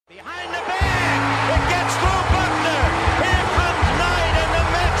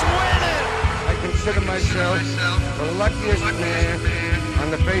myself the luckiest man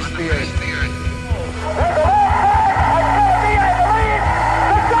on the face of the earth.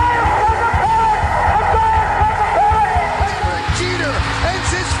 Jeter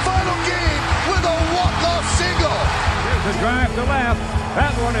ends his final game with a walk-off single. Here's a drive to left.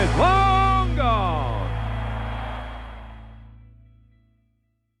 That one is long gone.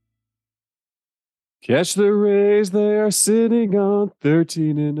 Catch the Rays, they are sitting on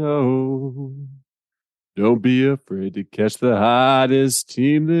 13-0. Don't be afraid to catch the hottest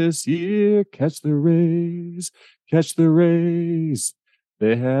team this year. Catch the Rays, catch the Rays.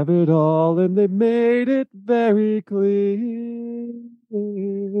 They have it all and they made it very clear.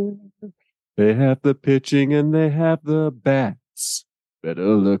 They have the pitching and they have the bats.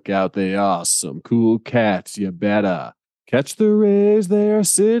 Better look out, they are some cool cats. You better catch the Rays, they are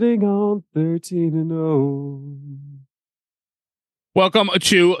sitting on 13-0. Welcome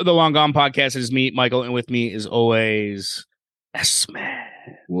to the Long Gone Podcast. It is me, Michael, and with me is always S-Man.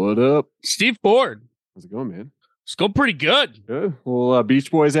 What up? Steve Ford. How's it going, man? It's going pretty good. Good. Well, Beach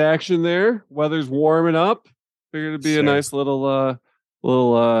Boys action there. Weather's warming up. Figured it'd be a nice little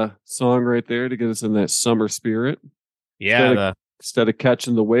song right there to get us in that summer spirit. Yeah. Instead of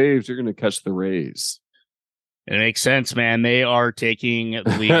catching the waves, you're going to catch the Rays. It makes sense, man. They are taking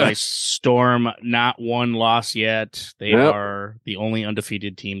the league by storm. Not one loss yet. They are the only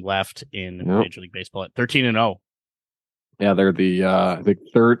undefeated team left in Major League Baseball at 13-0. Yeah, they're the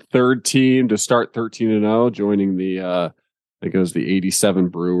third team to start 13-0, joining the I think it was the 87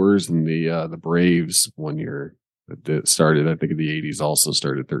 Brewers and the Braves one year that started. I think in the 80s also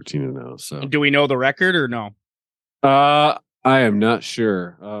started 13-0. So, do we know the record or no? I am not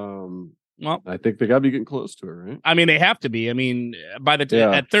sure. Well, I think they got to be getting close to it, right? I mean, they have to be. I mean, by the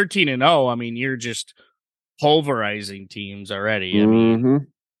time at 13-0, I mean, you're just pulverizing teams already. I mean,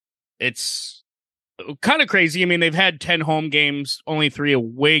 it's kind of crazy. I mean, they've had 10 home games, only 3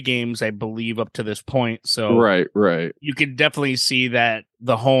 away games, I believe, up to this point. So, right. You could definitely see that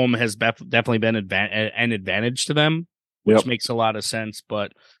the home has definitely been an advantage to them, which makes a lot of sense.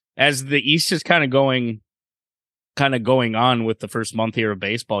 But as the East is kind of going on with the first month here of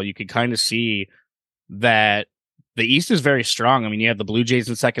baseball, you could kind of see that the East is very strong. I mean, you have the Blue Jays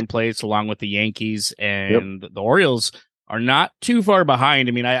in second place along with the Yankees, and the Orioles are not too far behind.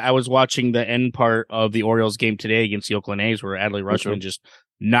 I mean, I was watching the end part of the Orioles game today against the Oakland A's where Adley Rutschman just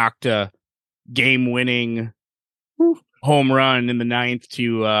knocked a game-winning home run in the 9th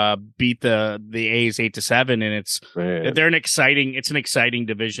to beat the A's 8-7, and it's an exciting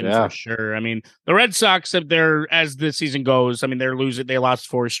division for sure. I mean, the Red Sox, as the season goes, I mean, they lost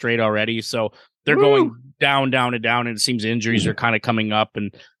 4 straight already, so they're going down, and it seems injuries are kind of coming up,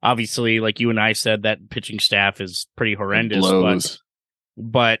 and obviously, like you and I said, that pitching staff is pretty horrendous.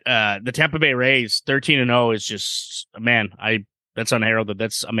 But the Tampa Bay Rays 13-0 is just, man, that's unheralded.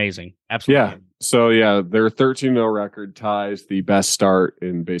 That's amazing. Absolutely. Yeah. So, their 13-0 record ties the best start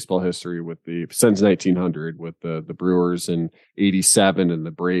in baseball history since 1900 with the Brewers in 87 and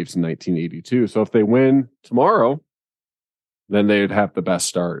the Braves in 1982. So if they win tomorrow, then they'd have the best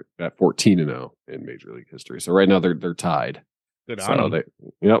start at 14-0 in Major League history. So right now they're tied. Good on them.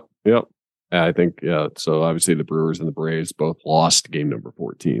 Yep. I think, so obviously the Brewers and the Braves both lost game number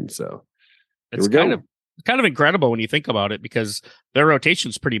 14. So it's kind of incredible when you think about it because their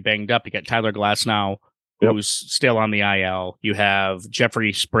rotation's pretty banged up. You got Tyler Glasnow, who's still on the IL. You have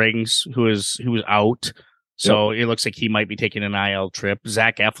Jeffrey Springs, who is out. So it looks like he might be taking an IL trip.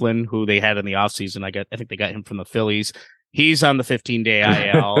 Zach Eflin, who they had in the offseason, I think they got him from the Phillies. He's on the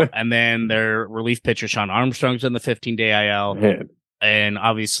 15-day IL. And then their relief pitcher, Sean Armstrong's on the 15-day IL. Man. And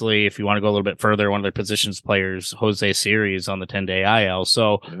obviously, if you want to go a little bit further, one of their positions players, Jose Siri, is on the 10-day IL.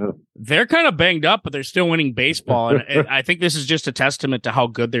 So they're kind of banged up, but they're still winning baseball. And I think this is just a testament to how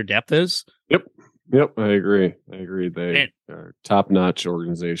good their depth is. Yep. I agree. They are top-notch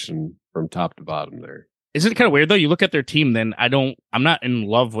organization from top to bottom there. Isn't it kind of weird, though? You look at their team, then I'm not in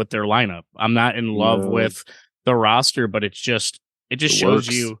love with their lineup. I'm not in love with the roster, but it just shows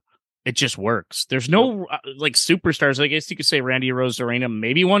you. It just works. There's no like superstars. I guess you could say Randy Arozarena,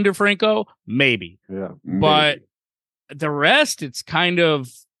 maybe Wander Franco, maybe. Yeah. But the rest, it's kind of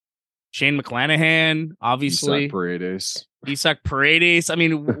Shane McClanahan, obviously. Isak Paredes. I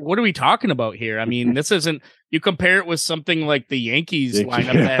mean, what are we talking about here? I mean, this isn't. You compare it with something like the Yankees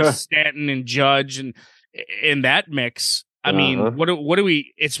lineup that has Stanton and Judge and in that mix. I mean, what do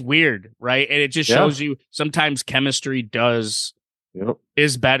we? It's weird, right? And it just shows you sometimes chemistry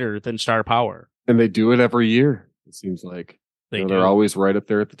is better than star power. And they do it every year. It seems like they're always right up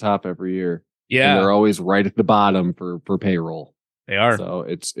there at the top every year. Yeah. And they're always right at the bottom for payroll. They are. So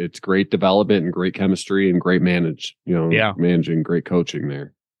it's great development and great chemistry and great managing, great coaching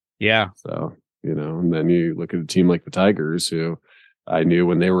there. Yeah. So, and then you look at a team like the Tigers, who I knew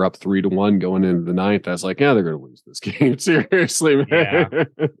when they were up 3-1 going into the ninth, I was like, yeah, they're going to lose this game. Seriously, man.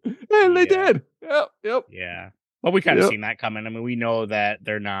 Yeah. And they did. Yep. Yeah. Well, we kind of seen that coming. I mean, we know that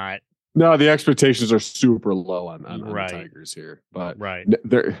they're not. No, the expectations are super low on the Tigers here, but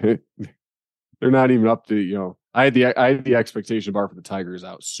they're not even up to, I had the expectation bar for the Tigers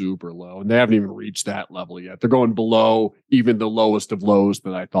out super low, and they haven't even reached that level yet. They're going below even the lowest of lows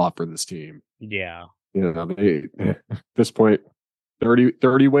that I thought for this team. Yeah. They, at this point,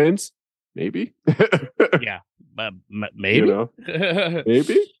 30 wins, maybe. Yeah, maybe.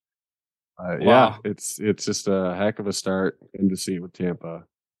 Maybe. Wow. Yeah, it's just a heck of a start and to see with Tampa.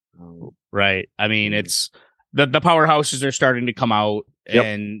 Right. I mean, it's the powerhouses are starting to come out,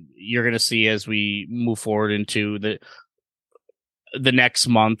 and you're going to see as we move forward into the next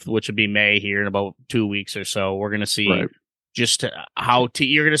month, which would be May here in about 2 weeks or so. We're going to see just how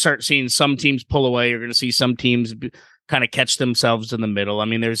you're going to start seeing some teams pull away. You're going to see some teams kind of catch themselves in the middle. I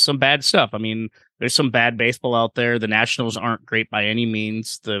mean, there's some bad stuff. I mean, there's some bad baseball out there. The Nationals aren't great by any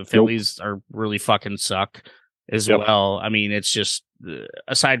means. The Phillies are really fucking suck as well. I mean, it's just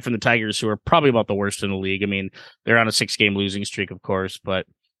aside from the Tigers, who are probably about the worst in the league. I mean, they're on a 6-game losing streak, of course, but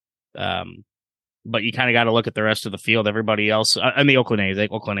you kind of got to look at the rest of the field. Everybody else, and the Oakland A's.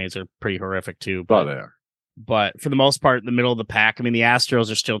 Oakland A's are pretty horrific too. But they are. But for the most part, in the middle of the pack. I mean, the Astros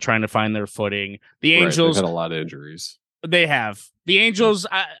are still trying to find their footing. The Angels had a lot of injuries. They have. The Angels,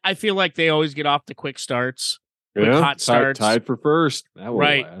 I feel like they always get off to quick starts. Hot starts. Tied for first. That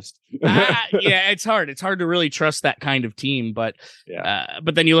won't last. Yeah, it's hard. It's hard to really trust that kind of team. But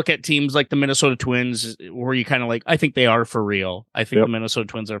but then you look at teams like the Minnesota Twins, where you kind of like, I think they are for real. I think the Minnesota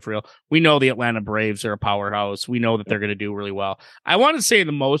Twins are for real. We know the Atlanta Braves are a powerhouse. We know that they're going to do really well. I want to say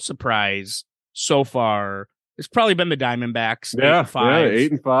the most surprise so far has probably been the Diamondbacks.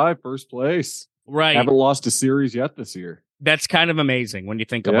 8-5, first place. Right. Haven't lost a series yet this year. That's kind of amazing when you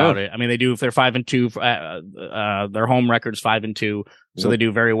think about it. I mean, they do, if they're 5-2, their home record's 5-2, so they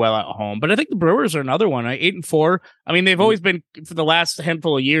do very well at home. But I think the Brewers are another one, 8-4. I mean, they've always been, for the last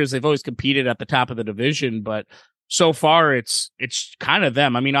handful of years, they've always competed at the top of the division, but so far it's kind of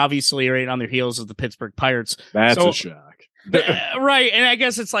them. I mean, obviously right on their heels of the Pittsburgh Pirates. That's a shock. Right. And I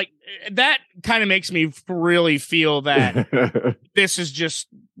guess it's like, that kind of makes me really feel that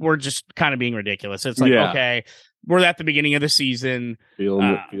we're just kind of being ridiculous. It's like, okay, we're at the beginning of the season,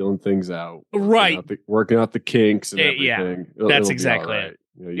 feeling things out, working out the kinks and everything. Yeah, that's exactly it.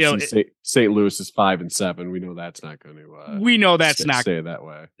 You see St. Louis is 5-7. We know that's not going to. We know that's not stay that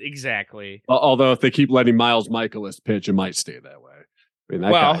way. Exactly. Although if they keep letting Miles Michaelis pitch, it might stay that way. I mean,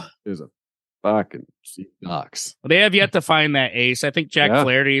 that guy is a fucking sucks. They have yet to find that ace. I think Jack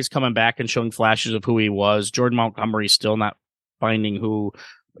Flaherty is coming back and showing flashes of who he was. Jordan Montgomery's still not finding who.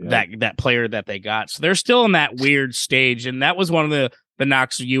 That player that they got. So they're still in that weird stage. And that was one of the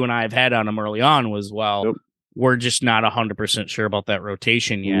knocks you and I have had on them early on was, we're just not 100% sure about that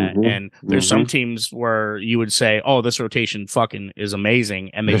rotation yet. And there's some teams where you would say, oh, this rotation fucking is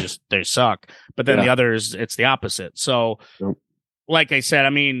amazing. And they suck. But then the others, it's the opposite. So like I said,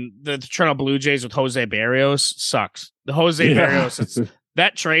 I mean, the Toronto Blue Jays with Jose Barrios sucks. The Jose Barrios,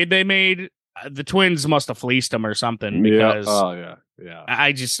 that trade they made, the Twins must have fleeced him or something because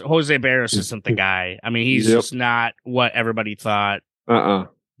Jose Barrios isn't the guy. I mean, he's just not what everybody thought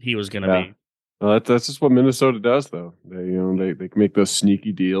he was going to be. Well, that's just what Minnesota does, though. They make those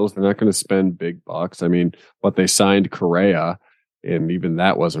sneaky deals. They're not going to spend big bucks. I mean, what they signed Correa, and even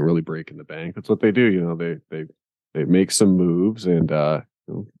that wasn't really breaking the bank. That's what they do. They make some moves and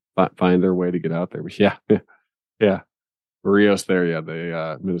find their way to get out there. But yeah. Barrios there,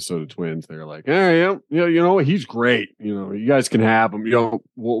 the Minnesota Twins. They're like, he's great. You guys can have him.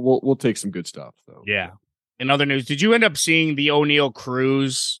 We'll take some good stuff. So yeah. In other news, did you end up seeing the Oneil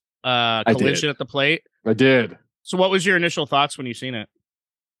Cruz collision at the plate? I did. So, what was your initial thoughts when you seen it?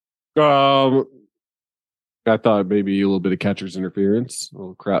 I thought maybe a little bit of catcher's interference, a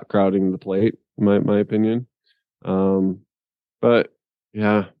little crowding the plate, in my opinion. But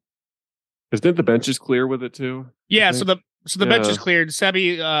yeah, because didn't the benches clear with it too? Yeah. So the bench is cleared.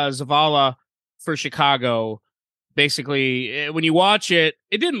 Sebi Zavala for Chicago. Basically, when you watch it,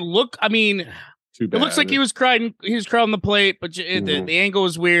 it didn't look. I mean, it looks like he was crowding the plate, but the angle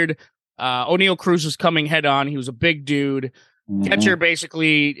was weird. Oneil Cruz was coming head on. He was a big dude. Catcher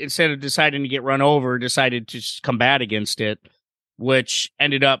basically, instead of deciding to get run over, decided to just combat against it, which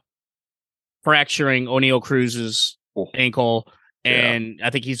ended up fracturing Oneil Cruz's ankle. And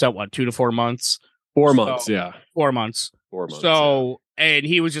I think he's out 2 to 4 months. 4 months, 4 months. 4 months. So, and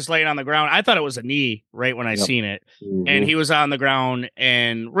he was just laying on the ground. I thought it was a knee right when I seen it. And he was on the ground,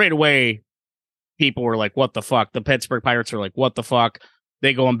 and right away, people were like, what the fuck? The Pittsburgh Pirates are like, what the fuck?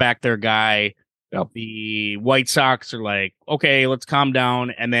 They going back their guy. Yep. The White Sox are like, okay, let's calm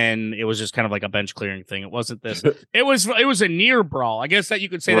down. And then it was just kind of like a bench clearing thing. It wasn't this. it was a near brawl. I guess that you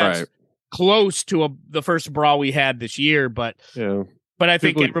could say that's close to the first brawl we had this year. But I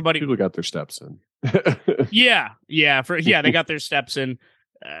think people got their steps in. They got their steps in.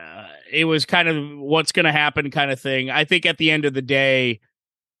 It was kind of what's going to happen kind of thing. I think at the end of the day,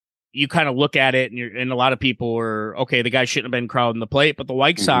 you kind of look at it and a lot of people were, okay, the guy shouldn't have been crowding the plate, but the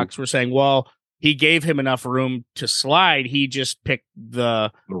White Sox were saying, well, he gave him enough room to slide. He just picked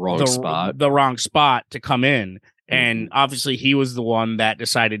the wrong spot to come in. And obviously he was the one that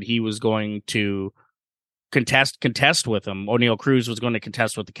decided he was going to contest with him. Oneil Cruz was going to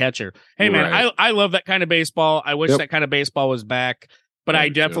contest with the catcher. Hey man, I love that kind of baseball. I wish that kind of baseball was back, but I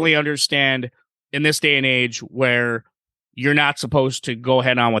definitely understand in this day and age where you're not supposed to go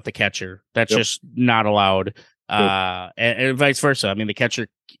head on with the catcher. That's just not allowed. And vice versa. I mean, the catcher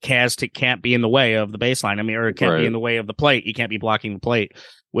can't be in the way of the baseline. I mean, or it can't be in the way of the plate. You can't be blocking the plate,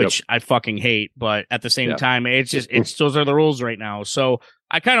 which I fucking hate. But at the same time, it's those are the rules right now. So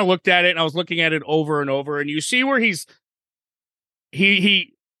I kind of looked at it and I was looking at it over and over, and you see where he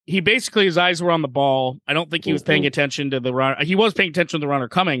basically his eyes were on the ball. I don't think he was paying attention to the run. He was paying attention to the runner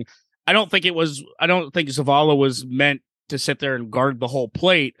coming. I don't think Zavala was meant to sit there and guard the whole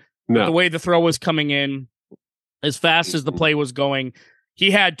plate. No. The way the throw was coming in, as fast as the play was going,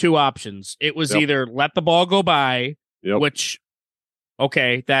 he had two options. It was either let the ball go by, which,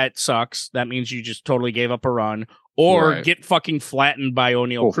 okay, that sucks. That means you just totally gave up a run, or get fucking flattened by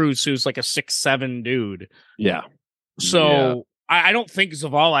Oneil Cruz, who's like a 6'7" dude. Yeah. So I don't think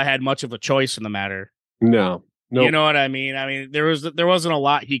Zavala had much of a choice in the matter. No. You know what I mean? I mean, there wasn't a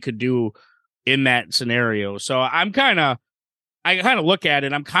lot he could do in that scenario. So I kind of look at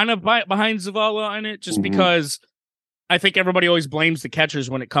it. I'm kind of behind Zavala on it just because I think everybody always blames the catchers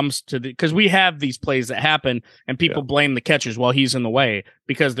when it comes to because we have these plays that happen and people blame the catchers while he's in the way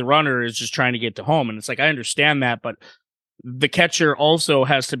because the runner is just trying to get to home. And it's like, I understand that, but the catcher also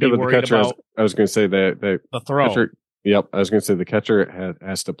has to be worried about. I was going to say the throw. Catcher, I was going to say the catcher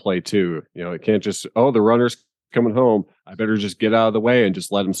has to play too. You know, it can't just, the runner's coming home, I better just get out of the way and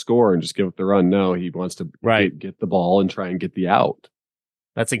just let him score and just give up the run. No, he wants to get the ball and try and get the out.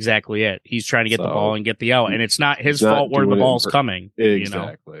 That's exactly it. He's trying to get the ball and get the out, and it's not his fault where the ball's coming.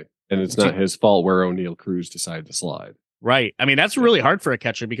 Exactly. You know? And it's not his fault where Oneil Cruz decided to slide. Right. I mean, that's really hard for a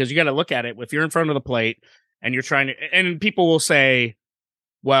catcher because you got to look at it. If you're in front of the plate and you're trying to, and people will say,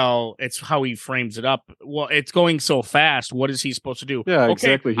 well, it's how he frames it up. Well, it's going so fast. What is he supposed to do? Yeah,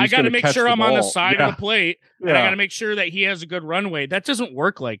 exactly. I got to make sure I'm on the side of the plate, and I got to make sure that he has a good runway. That doesn't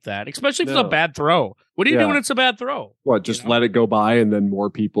work like that, especially if it's a bad throw. What do you do when it's a bad throw? What, just let it go by, and then more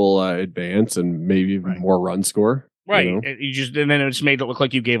people advance, and maybe even more runs score? Right. You know? And then it just made it look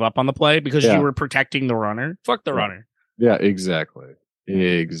like you gave up on the play because you were protecting the runner. Fuck the runner. Yeah, exactly.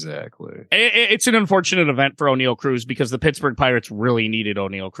 Exactly. It's an unfortunate event for Oneil Cruz because the Pittsburgh Pirates really needed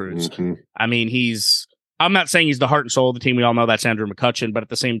Oneil Cruz. I mean, I'm not saying he's the heart and soul of the team. We all know that's Andrew McCutchen, but at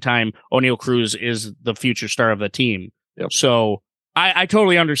the same time, Oneil Cruz is the future star of the team. Yep. So I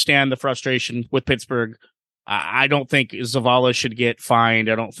totally understand the frustration with Pittsburgh. I don't think Zavala should get fined.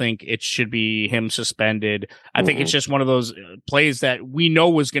 I don't think it should be him suspended. I think it's just one of those plays that we know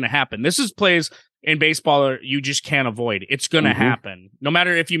was going to happen. This is plays in baseball you just can't avoid. It's going to happen. No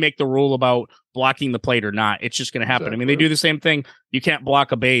matter if you make the rule about blocking the plate or not, it's just going to happen. Exactly. I mean, they do the same thing. You can't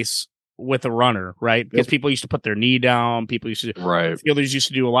block a base with a runner, right? Because people used to put their knee down. People used to fielders used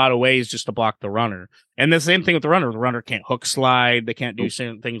to do a lot of ways just to block the runner. And the same thing with the runner. The runner can't hook slide. They can't do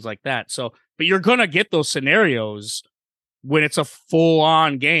certain things like that. So, but you're going to get those scenarios when it's a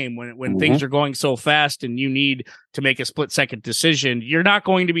full-on game, when things are going so fast and you need to make a split-second decision. You're not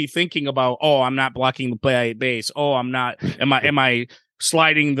going to be thinking about, I'm not blocking the base. I'm not. Am I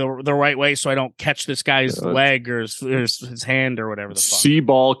sliding the right way so I don't catch this guy's leg or his hand or whatever the fuck. See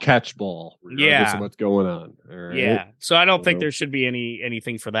ball, catch ball. Regardless of what's going on. All right? Yeah. So I don't think there should be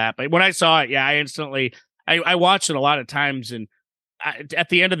anything for that. But when I saw it, I instantly I watched it a lot of times, and at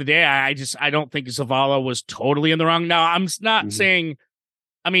the end of the day, I don't think Zavala was totally in the wrong. Now, I'm not saying,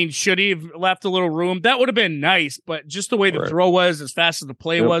 I mean, should he have left a little room? That would have been nice, but just the way the throw was, as fast as the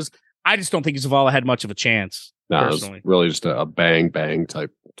play was, I just don't think Zavala had much of a chance. No, it was really just a bang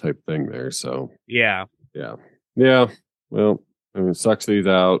type thing there. So yeah. Well, I mean, it sucks that he's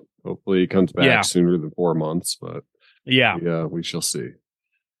out. Hopefully, he comes back sooner than 4 months. But we shall see.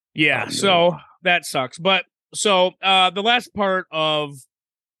 Yeah, so that sucks. But So the last part of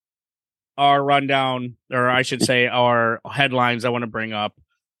our rundown, or I should say our headlines I want to bring up,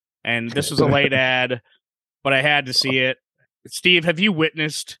 and this was a late ad, but I had to see it. Steve, have you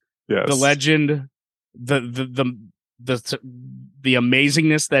witnessed the legend, the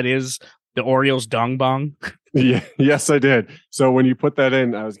amazingness that is the Orioles dong bong? Yeah, yes, I did. So when you put that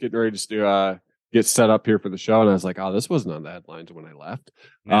in, I was getting ready to get set up here for the show, and I was like, "Oh, this wasn't on the headlines when I left."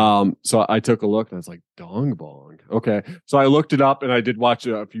 Yeah. So I took a look, and I was like, "Dong bong." Okay, so I looked it up, and I did watch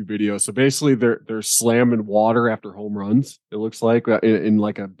a few videos. So basically, they're slamming water after home runs. It looks like in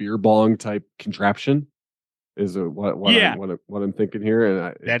like a beer bong type contraption. Is what I'm thinking here,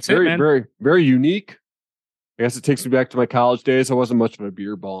 and that's very, it, man. very, very unique. I guess it takes me back to my college days. I wasn't much of a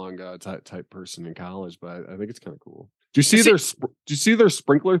beer bong type person in college, but I think it's kind of cool. Do you see their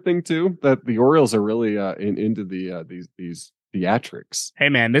sprinkler thing too? That the Orioles are really into these theatrics. Hey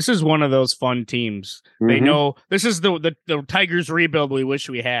man, this is one of those fun teams. Mm-hmm. They know this is the Tigers rebuild we wish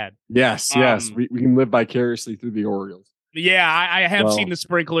we had. Yes, we can live vicariously through the Orioles. Yeah, I have seen the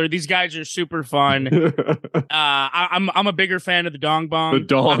sprinkler. These guys are super fun. I'm a bigger fan of the dong bong. The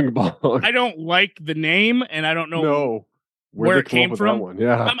dong bong. I don't like the name, and I don't know where it came from.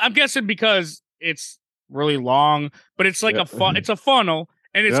 Yeah, I'm guessing because it's really long, but it's like it's a funnel,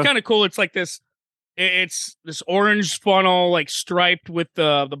 and it's kind of cool. It's like this. It's this orange funnel, like striped with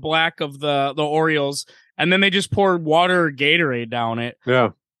the black of the Orioles, and then they just pour water or Gatorade down it. Yeah.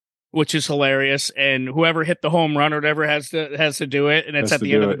 Which is hilarious, and whoever hit the home run or whatever has to do it, and it's at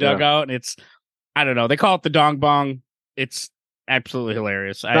the end of the dugout, and it's, I don't know, they call it the dong bong. It's absolutely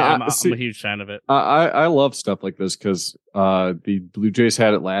hilarious. I'm a huge fan of it. I love stuff like this because the Blue Jays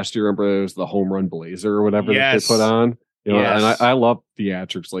had it last year. Remember, it was the home run blazer or whatever that they put on. You know, and I love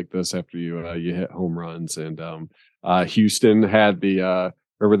theatrics like this after you hit home runs. And Houston had the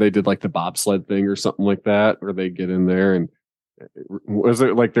remember they did like the bobsled thing or something like that, where they get in there and. Was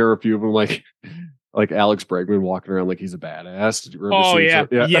it like there were a few of them like Alex Bregman walking around like he's a badass? Did you remember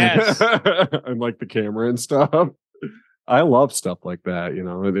yes, and like the camera and stuff. I love stuff like that. You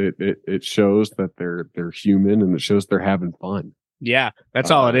know, it shows that they're human and it shows they're having fun. Yeah,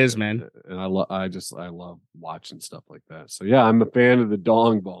 that's all it is, man. And I love watching stuff like that. So yeah, I'm a fan of the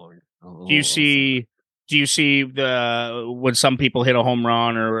dong bong. Do you see when some people hit a home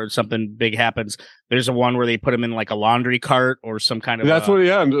run or something big happens? There's a one where they put them in like a laundry cart or some kind of. That's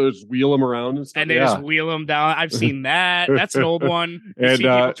and just wheel them around and stuff. And they just wheel them down. I've seen that. That's an old one. You see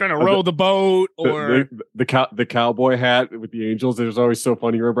people trying to row the boat or the cowboy hat with the Angels. It was always so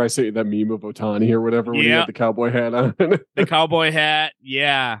funny. Remember I sent you that meme of Ohtani or whatever when he had the cowboy hat on. The cowboy hat.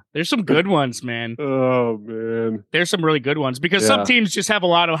 Yeah, there's some good ones, man. Oh man, there's some really good ones because some teams just have a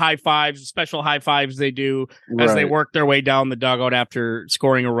lot of high fives, special high fives they do as they work their way down the dugout after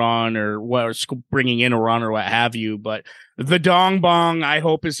scoring a run or bringing in a run or what have you. But the dong bong, I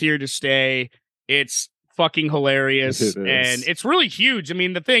hope, is here to stay. It's fucking hilarious. And it's really huge. I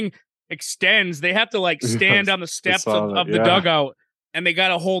mean, the thing extends. They have to like stand on the steps of the dugout and they got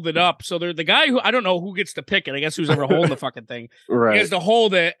to hold it up. So they're the guy who, I don't know who gets to pick it. I guess who's ever holding the fucking thing. Right. He has to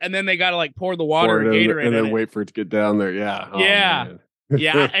hold it and then they got to like pour the water and Gatorade and then wait for it to get down there. Yeah. Oh, yeah. Man.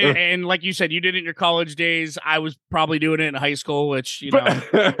 Yeah, and like you said, you did it in your college days. I was probably doing it in high school, which, you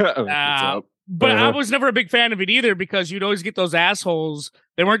know. But I was never a big fan of it either because you'd always get those assholes.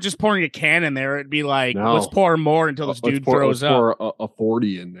 They weren't just pouring a can in there. It'd be like, let's pour more until this dude throws up. Pour a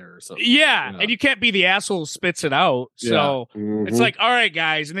 40 in there or something. Yeah, and you can't be the asshole who spits it out. So it's like, all right,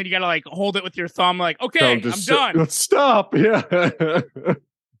 guys. And then you got to like hold it with your thumb like, okay, I'm done. Let's stop. Yeah.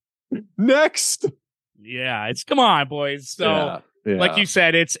 Next. Yeah, it's come on, boys. So like you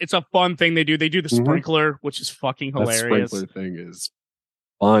said, it's a fun thing they do. They do the sprinkler, which is fucking hilarious. That sprinkler thing is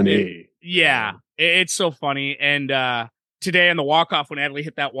funny. It's so funny. And today on the walk-off, when Adley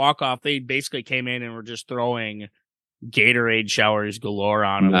hit that walk-off, they basically came in and were just throwing Gatorade showers galore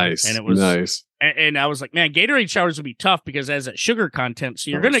on him. Nice. And it was nice. And I was like, man, Gatorade showers would be tough because it has that sugar content,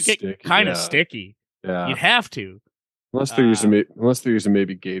 so you're gonna get kind of sticky. Yeah. You'd have to. Unless they're using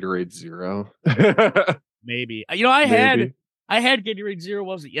maybe Gatorade Zero. Maybe. You know, I had Gatorade Zero,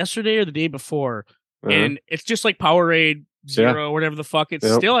 what was it, yesterday or the day before? And it's just like Powerade Zero or whatever the fuck.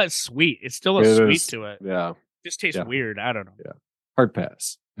 It's still as sweet. It's still a sweet to it. Yeah. Just tastes weird. I don't know. Yeah. Hard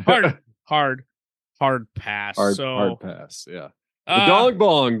pass. hard pass. Hard pass. Yeah. The dong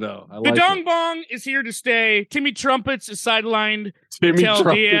bong, though. The dong bong is here to stay. Timmy Trumpets is sidelined until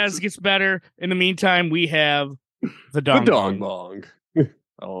Diaz gets better. In the meantime, we have the dong bong.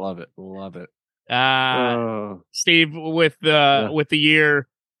 I love it. Love it. Steve, with the year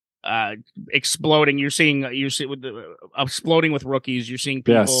exploding, you're seeing with the exploding with rookies. You're seeing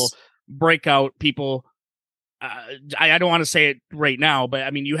people break out, people I don't want to say it right now, but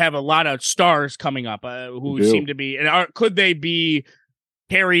I mean, you have a lot of stars coming up who seem to be, and could they be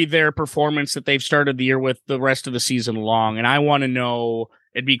carry their performance that they've started the year with the rest of the season long? And I want to know,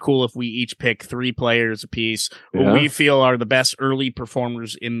 it'd be cool if we each pick 3 players apiece who we feel are the best early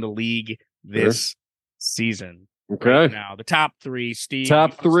performers in the league this season. Okay. Right now, the top 3, Steve.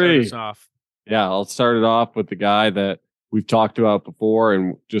 Top 3. Start us off. Yeah, I'll start it off with the guy that we've talked about before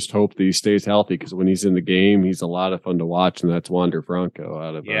and just hope that he stays healthy, because when he's in the game, he's a lot of fun to watch, and that's Wander Franco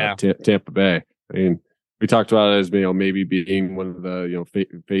out of Tampa Bay. I mean, we talked about it as maybe being one of the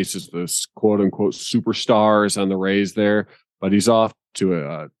faces of the quote unquote superstars on the Rays there, but he's off to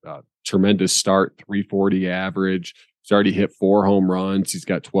a tremendous start, 340 average. He's already hit 4 home runs. He's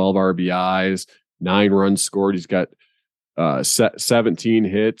got 12 RBIs, 9 runs scored. He's got 17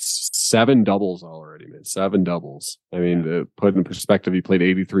 hits, 7 doubles already, man. 7 doubles. I mean, to put in perspective, he played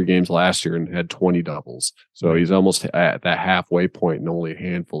 83 games last year and had 20 doubles. So he's almost at that halfway point in only a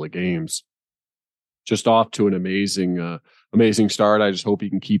handful of games. Just off to an amazing start. I just hope he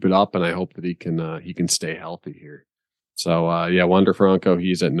can keep it up, and I hope that he can stay healthy here. So Wander Franco,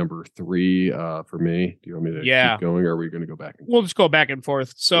 he's at number 3 for me. Do you want me to keep going, or are we going to go back? We'll just go back and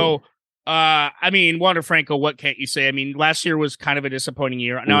forth. So. Cool. I mean, Wander Franco, what can't you say? I mean, last year was kind of a disappointing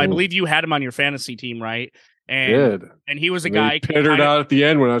year. Now, I believe you had him on your fantasy team, right? And he was a guy pittered out at the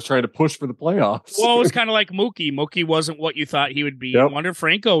end when I was trying to push for the playoffs. Well, it was kind of like Mookie. Mookie wasn't what you thought he would be. Yep. Wander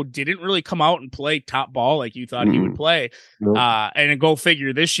Franco didn't really come out and play top ball like you thought he would play. Nope. And go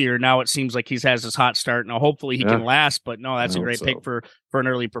figure this year. Now it seems like he has his hot start. Now, hopefully he can last. But no, that's a great pick for an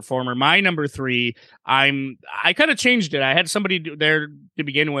early performer. My number 3, I kind of changed it. I had somebody there to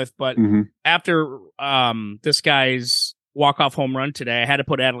begin with, but after this guy's walk-off home run today, I had to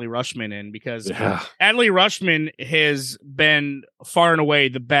put Adley Rutschman in, because Adley Rutschman has been far and away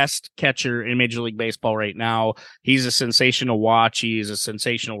the best catcher in Major League Baseball right now. He's a sensational watch. He's a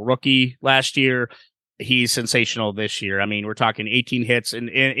sensational rookie last year. He's sensational this year. I mean, we're talking 18 hits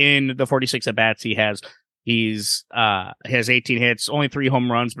in the 46 at-bats he has. He's has 18 hits, only 3 home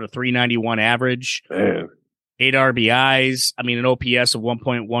runs, but a 391 average, 8 RBIs. I mean, an OPS of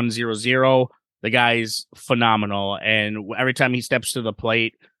 1.100. The guy's phenomenal, and every time he steps to the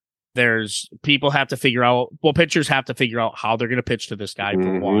plate, pitchers have to figure out how they're going to pitch to this guy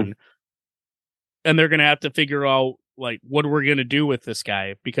for one, and they're going to have to figure out like what we're going to do with this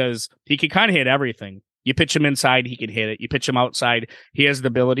guy, because he can kind of hit everything. You pitch him inside, he can hit it. You pitch him outside, he has the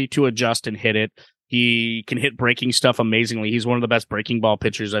ability to adjust and hit it. He can hit breaking stuff amazingly. He's one of the best breaking ball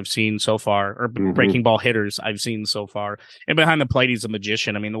pitchers I've seen so far, or breaking ball hitters I've seen so far. And behind the plate, he's a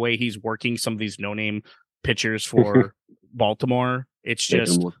magician. I mean, the way he's working some of these no-name pitchers for Baltimore, it's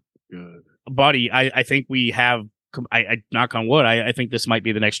just, buddy, I think we have, I knock on wood, I think this might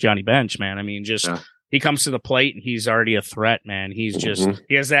be the next Johnny Bench, man. I mean, he comes to the plate and he's already a threat, man. He's just,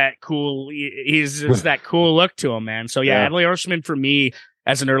 he has that cool, he's just that cool look to him, man. So Adley Rutschman for me,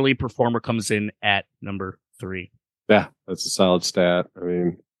 as an early performer, comes in at number 3. Yeah, that's a solid stat. I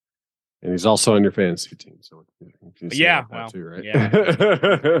mean, and he's also on your fantasy team, so too, right? Yeah,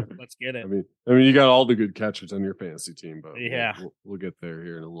 let's get it. I mean, you got all the good catchers on your fantasy team, but we'll get there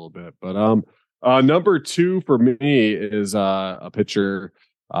here in a little bit. But number 2 for me is a pitcher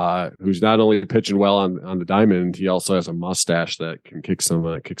who's not only pitching well on the diamond, he also has a mustache that can kick some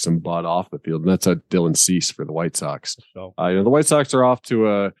butt off the field, and that's Dylan Cease for the White Sox. So, the White Sox are off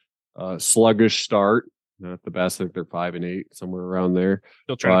to a sluggish start, not the best. I think they're 5-8, somewhere around there.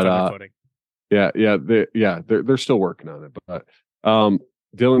 Still trying to find their footing. They're still working on it. But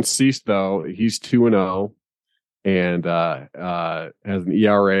Dylan Cease, though, he's 2-0 and has an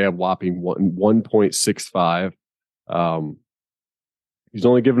ERA of whopping 1.65. He's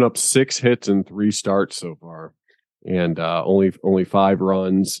only given up 6 hits in 3 starts so far, and only 5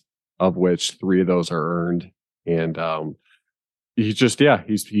 runs, of which 3 of those are earned. And he's just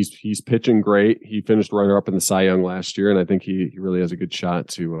he's pitching great. He finished runner-up in the Cy Young last year, and I think he really has a good shot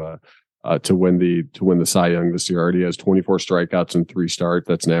to win the Cy Young this year. Already has 24 strikeouts in 3 starts.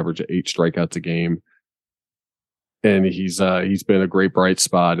 That's an average of 8 strikeouts a game. And he's been a great bright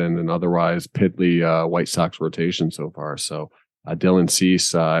spot in an otherwise piddly White Sox rotation so far. So. Dylan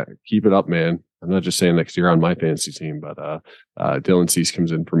Cease, keep it up, man. I'm not just saying next year on my fantasy team, but Dylan Cease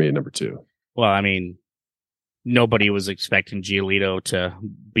comes in for me at number 2. Well, I mean, nobody was expecting Giolito to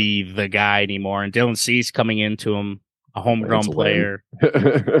be the guy anymore, and Dylan Cease coming into him, a homegrown player,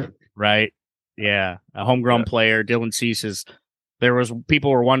 right? Yeah, a homegrown player. Dylan Cease people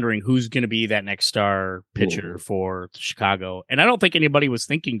were wondering who's going to be that next star pitcher for Chicago, and I don't think anybody was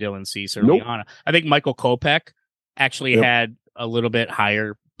thinking Dylan Cease early on. I think Michael Kopech actually had a little bit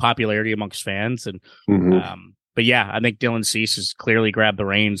higher popularity amongst fans. And Mm-hmm. but yeah, I think Dylan Cease has clearly grabbed the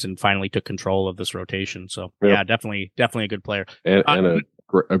reins and finally took control of this rotation. So yeah, definitely a good player and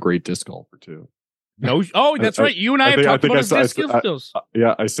a great disc golfer too. No, that's right. You and I have talked about his disc skills.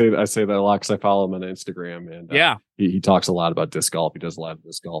 Yeah, I say that a lot because I follow him on Instagram, and he talks a lot about disc golf. He does a lot of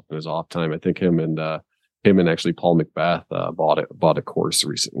disc golf in his off time. I think him and actually Paul Macbeth bought a course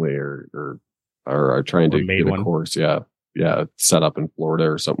recently, or are trying to get a course. Yeah, set up in Florida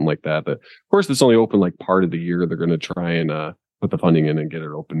or something like that. But of course, it's only open like part of the year. They're going to try and put the funding in and get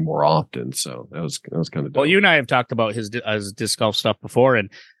it open more often. So that was kind of dope. Well, you and I have talked about his disc golf stuff before, and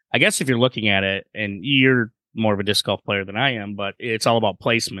I guess if you're looking at it, and you're more of a disc golf player than I am, but it's all about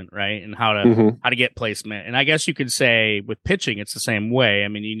placement, right? And how to get placement. And I guess you could say with pitching, it's the same way. I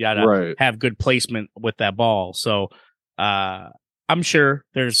mean, you got to have good placement with that ball. So I'm sure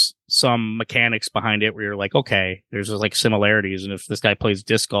there's some mechanics behind it where you're like, okay, there's like similarities. And if this guy plays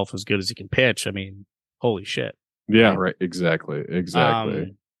disc golf as good as he can pitch, I mean, holy shit. Yeah, right. Exactly.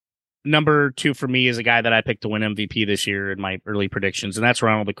 Number 2 for me is a guy that I picked to win MVP this year in my early predictions, and that's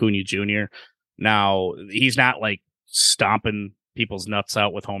Ronald Acuna Jr. Now, he's not like stomping people's nuts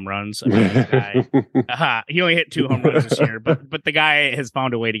out with home runs. I mean, the guy, he only hit 2 home runs this year, but the guy has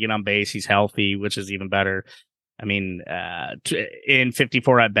found a way to get on base. He's healthy, which is even better. I mean, in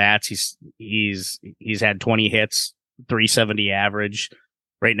 54 at bats, he's had 20 hits, 370 average.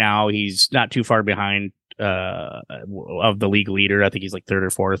 Right now, he's not too far behind of the league leader. I think he's like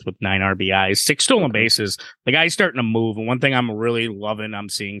 3rd or 4th with 9 RBIs, 6 stolen bases. The guy's starting to move. And one thing I'm really loving, I'm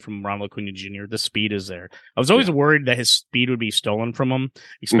seeing from Ronald Acuna Jr., the speed is there. I was always worried that his speed would be stolen from him,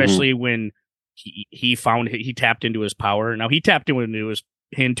 especially when he tapped into his power. Now he tapped into his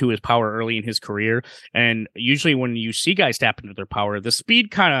power early in his career. And usually when you see guys tap into their power, the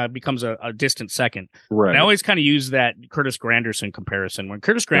speed kind of becomes a distant second. Right. And I always kind of use that Curtis Granderson comparison. When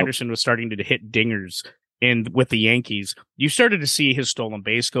Curtis Granderson was starting to hit dingers with the Yankees, you started to see his stolen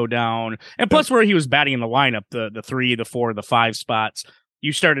base go down. And plus where he was batting in the lineup, the 3, the 4, the 5 spots,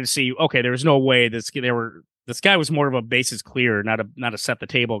 you started to see, okay, there was no way this guy was more of a bases clear, not a set the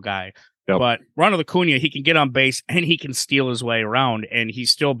table guy. Yep. But Ronald Acuna, he can get on base and he can steal his way around, and he's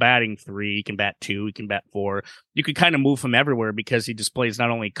still batting 3. He can bat 2. He can bat 4. You can kind of move him everywhere because he displays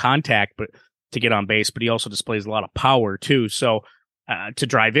not only contact but to get on base, but he also displays a lot of power too. So to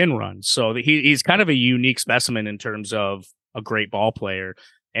drive in runs. So he's kind of a unique specimen in terms of a great ball player.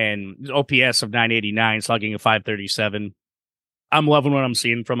 And OPS of 989, slugging of 537. I'm loving what I'm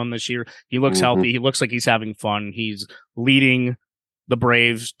seeing from him this year. He looks healthy. He looks like he's having fun. He's leading the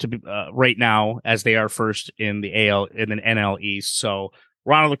Braves to be right now as they are first in the AL in the NL East. So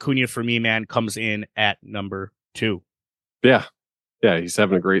Ronald Acuna for me, man, comes in at number 2. Yeah, he's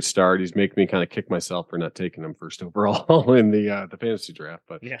having a great start. He's making me kind of kick myself for not taking him first overall in the fantasy draft.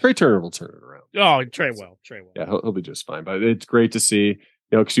 But Trey Turner will turn it around. Oh, Trey will. Yeah, he'll be just fine. But it's great to see.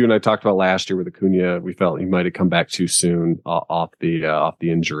 Because you and I talked about last year with Acuna, we felt he might have come back too soon off the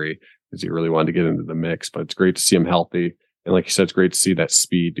injury because he really wanted to get into the mix. But it's great to see him healthy, and like you said, it's great to see that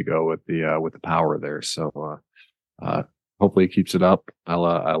speed to go with the power there. So hopefully he keeps it up. I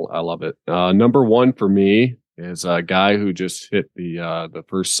love it. Number 1 for me is a guy who just hit the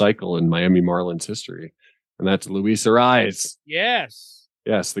first cycle in Miami Marlins history, and that's Luis Ariz.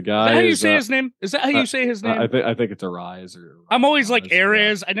 Yes, the guy. Is that how you say his name? Is that how you say his name? I think it's Ariz. I'm always like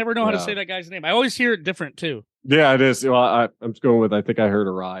Ariz. I never know how to say that guy's name. I always hear it different too. Yeah, it is. Well, I'm going with. I think I heard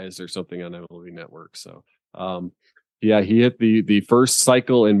Ariz or something on MLB Network. So, he hit the first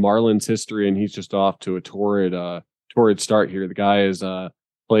cycle in Marlins history, and he's just off to a torrid start here. The guy has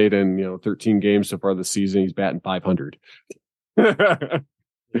played in 13 games so far this season. He's batting 500.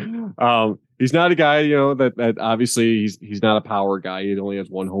 He's not a guy, that obviously he's not a power guy. He only has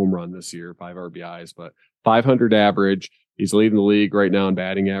 1 home run this year, 5 RBIs, but 500 average. He's leading the league right now in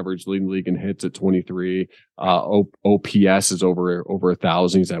batting average, leading the league in hits at 23. OPS is over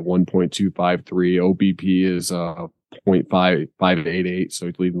 1,000. He's at 1.253. OBP is 0.588. So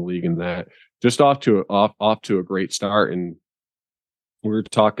he's leading the league in that. Just off to a great start. And we were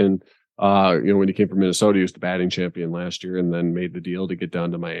talking, when he came from Minnesota, he was the batting champion last year, and then made the deal to get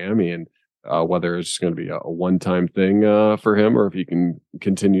down to Miami. And whether it's going to be a one-time thing for him, or if he can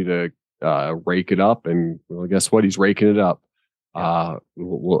continue to rake it up. And well, guess what? He's raking it up.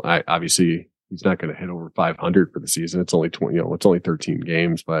 Obviously he's not going to hit over 500 for the season. It's only it's only 13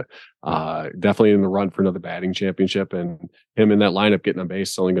 games, but definitely in the run for another batting championship. And him in that lineup getting on base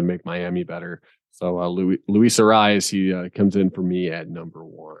is only going to make Miami better. So Luis Ariz, he comes in for me at number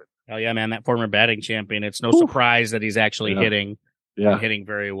 1. Oh yeah, man, that former batting champion. It's no surprise that he's actually hitting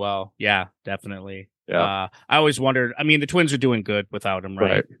very well. Yeah, definitely. I always wondered. I mean, the Twins are doing good without him,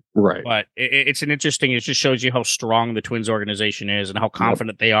 right? Right. But it's an interesting. It just shows you how strong the Twins organization is and how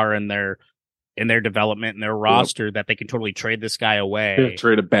confident they are in their development and their roster that they can totally trade this guy away.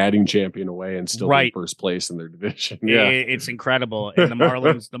 Trade a batting champion away and still be first place in their division. Yeah, it's incredible. And the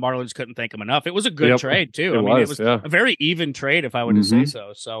Marlins couldn't thank him enough. It was a good trade too. It was a very even trade, if I were to say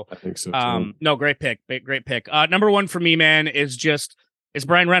so. So I think so too. No, great pick. Great pick. Number one for me, man, is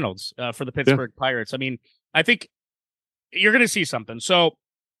Brian Reynolds for the Pittsburgh Pirates. I mean, I think you're going to see something. So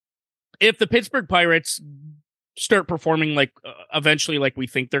if the Pittsburgh Pirates start performing like eventually like we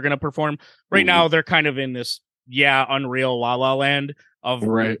think they're going to perform right now, they're kind of in this unreal la la land of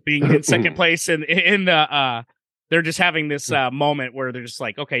being in second place and in the they're just having this moment where they're just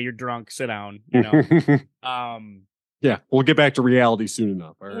like, okay, you're drunk, sit down, you know. Yeah, we'll get back to reality soon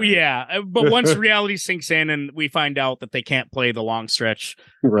enough. All right. Yeah, but once reality sinks in and we find out that they can't play the long stretch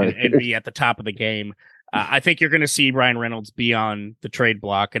and be at the top of the game, I think you're going to see Brian Reynolds be on the trade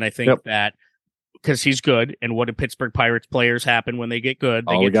block, and I think that because he's good, and what do Pittsburgh Pirates players happen when they get good?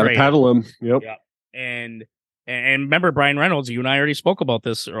 They get we got to pedal him. Yep. And remember, Brian Reynolds, you and I already spoke about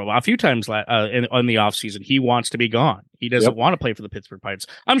this a few times on the offseason. He wants to be gone. He doesn't want to play for the Pittsburgh Pirates.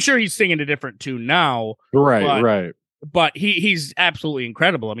 I'm sure he's singing a different tune now. Right. But he's absolutely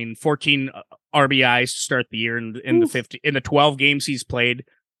incredible. I mean, 14 RBIs to start the year in the 12 games he's played.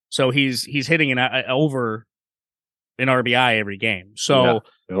 So he's hitting over an RBI every game. So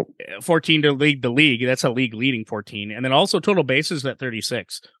 14 to lead the league. That's a league leading 14. And then also total bases at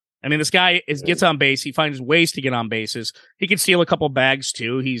 36. I mean, this guy gets on base. He finds ways to get on bases. He can steal a couple bags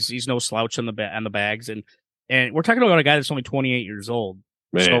too. He's no slouch on the bags. And we're talking about a guy that's only 28 years old.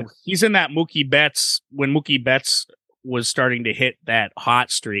 Man. So he's in that Mookie Betts when Mookie Betts was starting to hit that hot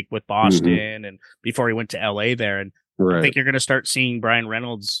streak with Boston and before he went to LA there. And I think you're going to start seeing Brian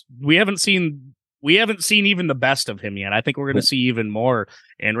Reynolds. We haven't seen even the best of him yet. I think we're going to see even more.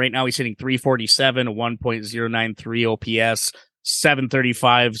 And right now he's hitting 347, a 1.093 OPS,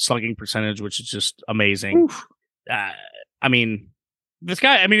 735 slugging percentage, which is just amazing. I mean, this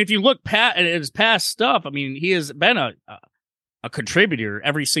guy, I mean, if you look at his past stuff, I mean, he has been a contributor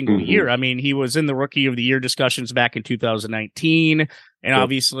every single year. I mean, he was in the Rookie of the Year discussions back in 2019, and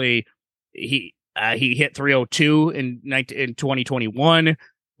obviously he hit 302 in 2021,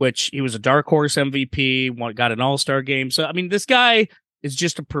 which he was a dark horse MVP, got an All-Star game. So I mean, this guy is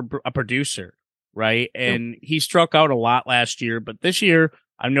just a producer, right? And he struck out a lot last year, but this year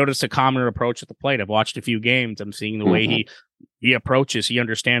I've noticed a calmer approach at the plate. I've watched a few games. I'm seeing the way he approaches. He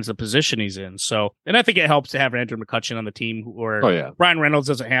understands the position he's in. So, and I think it helps to have Andrew McCutchen on the team where Brian Reynolds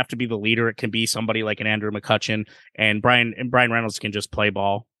doesn't have to be the leader. It can be somebody like an Andrew McCutchen, and Brian Reynolds can just play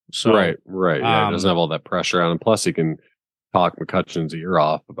ball. So, right. Yeah, he doesn't have all that pressure on him. Plus he can talk McCutchen's ear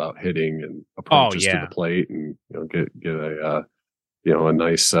off about hitting and approaches to the plate and, get a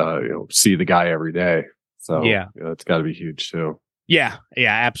nice, see the guy every day. So it's got to be huge too. Yeah,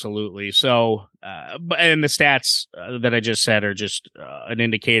 absolutely. So, and the stats that I just said are just an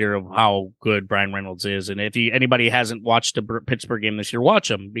indicator of how good Brian Reynolds is. And if anybody hasn't watched a Pittsburgh game this year, watch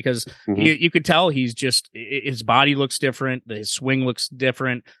him because you could tell he's just his body looks different, his swing looks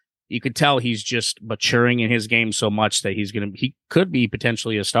different. You could tell he's just maturing in his game so much that he could be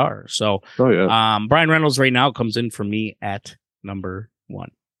potentially a star. So, Brian Reynolds right now comes in for me at number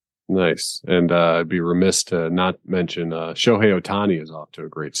 1. Nice. And I'd be remiss to not mention Shohei Ohtani is off to a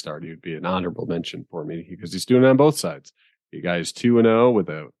great start. He would be an honorable mention for me because he's doing it on both sides. The guy's 2-0 with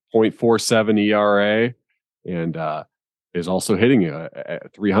a 0.47 ERA and is also hitting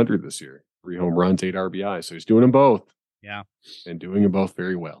at 300 this year. 3 home runs, 8 RBI. So he's doing them both. Yeah. And doing them both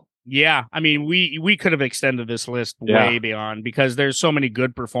very well. Yeah. I mean, we could have extended this list way beyond because there's so many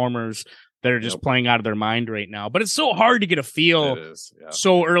good performers that are just playing out of their mind right now. But it's so hard to get a feel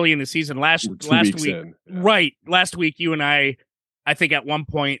so early in the season. Last week, last week, you and I think at one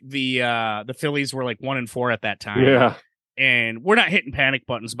point the Phillies were like 1-4 at that time. Yeah. And we're not hitting panic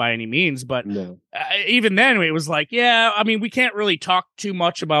buttons by any means, but even then it was like, I mean, we can't really talk too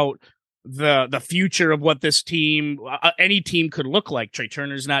much about the future of what this team, any team could look like. Trey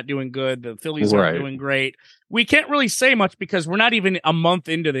Turner's not doing good. The Phillies aren't doing great. We can't really say much because we're not even a month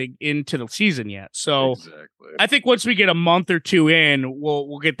into the season yet. So I think once we get a month or two in,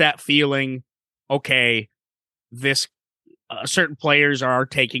 we'll get that feeling. Okay, this certain players are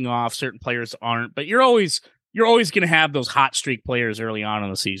taking off, certain players aren't. But you're always going to have those hot streak players early on in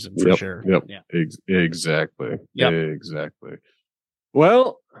the season for sure. Yep. Yeah. Exactly. Yep. Exactly.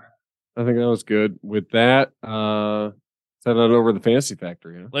 Well, I think that was good. With that, head on over to the Fantasy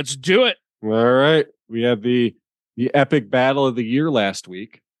Factory. Huh? Let's do it. All right. We had the epic battle of the year last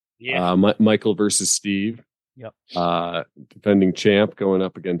week. Yeah. Michael versus Steve. Yep. Defending champ going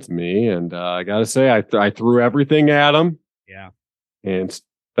up against me, and I gotta say, I threw everything at him. Yeah. And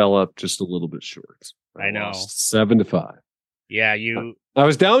fell up just a little bit short. I know. Lost 7-5. Yeah, I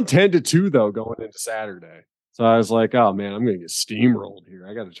was down 10-2 though going into Saturday, so I was like, "Oh man, I'm gonna get steamrolled here.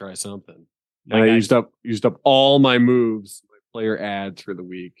 I got to try something." And I used up all my moves, my player ads for the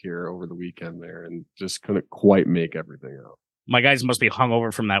week here over the weekend there, and just couldn't quite make everything out. My guys must be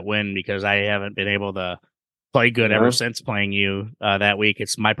hungover from that win because I haven't been able to play good ever since playing you that week.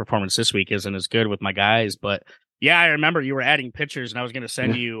 It's my performance this week isn't as good with my guys, but yeah, I remember you were adding pictures, and I was going to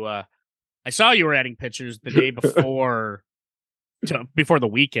send you. I saw you were adding pictures the day before the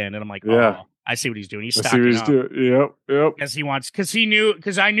weekend, and I'm like, oh, I see what he's doing. He's stocking up. Yep.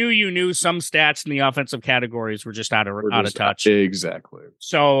 Because I knew you knew some stats in the offensive categories were just out of touch. Exactly.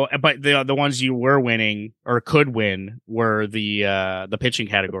 So, but the ones you were winning or could win were the pitching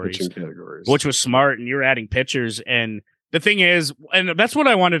categories, which was smart. And you're adding pitchers. And the thing is, and that's what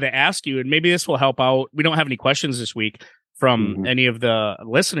I wanted to ask you, and maybe this will help out. We don't have any questions this week from any of the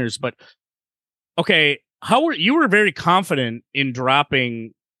listeners, but okay, you were very confident in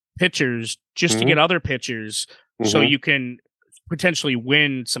dropping pitchers just to get other pitchers so you can potentially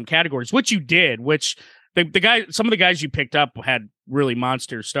win some categories, which you did, which some of the guys you picked up had really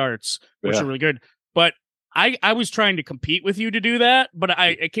monster starts, which are really good. But I was trying to compete with you to do that, but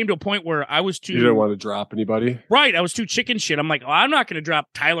it came to a point where I was too... You didn't want to drop anybody? Right. I was too chicken shit. I'm like, I'm not going to drop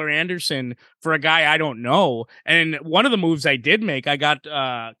Tyler Anderson for a guy I don't know. And one of the moves I did make, I got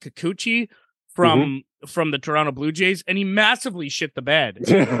Kikuchi from the Toronto Blue Jays, and he massively shit the bed.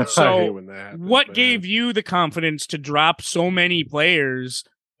 So what gave you the confidence to drop so many players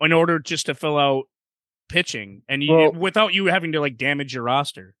in order just to fill out pitching and without you having to like damage your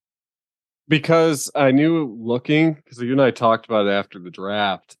roster? Because I knew because you and I talked about it after the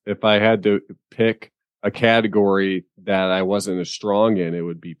draft, if I had to pick a category that I wasn't as strong in, it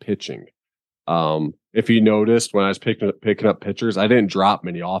would be pitching. If you noticed when I was picking up pitchers, I didn't drop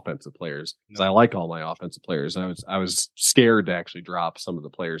many offensive players because I like all my offensive players. I was scared to actually drop some of the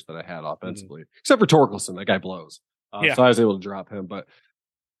players that I had offensively, except for Torkelson. That guy blows. So I was able to drop him, but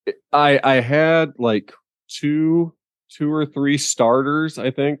I had like two or three starters,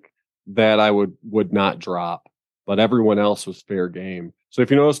 I think, that I would not drop, but everyone else was fair game. So if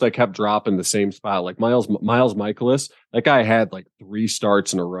you noticed, I kept dropping the same spot, like Miles Michaelis. That guy had like 3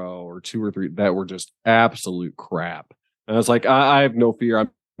 starts in a row or 2 or 3 that were just absolute crap. And I was like, I have no fear. I'm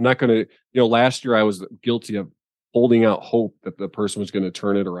not going to, last year I was guilty of holding out hope that the person was going to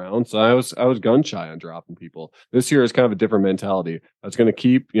turn it around. So I was gun shy on dropping people. This year is kind of a different mentality. I was going to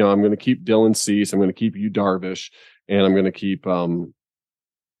keep, I'm going to keep Dylan Cease. I'm going to keep you Darvish, and I'm going to keep,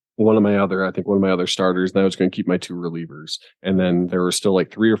 one of my other starters, and I was going to keep my 2 relievers. And then there were still like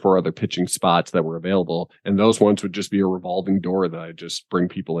 3 or 4 other pitching spots that were available. And those ones would just be a revolving door that I just bring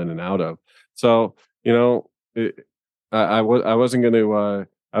people in and out of. So, I wasn't going to,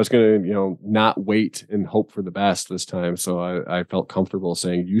 I was going to, not wait and hope for the best this time. So I felt comfortable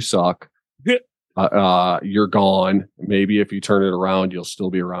saying, you suck. You're gone. Maybe if you turn it around, you'll still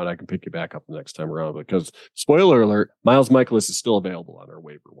be around. I can pick you back up the next time around. Because spoiler alert, Miles Michaelis is still available on our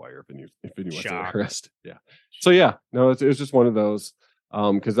waiver wire if anyone's interested. Yeah. So yeah, no, it was just one of those.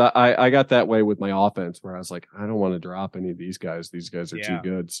 Because I got that way with my offense where I was like, I don't want to drop any of these guys. These guys are too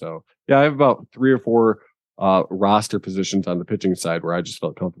good. So yeah, I have about 3 or 4 roster positions on the pitching side where I just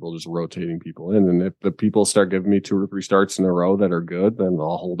felt comfortable just rotating people in. And if the people start giving me 2 or 3 starts in a row that are good, then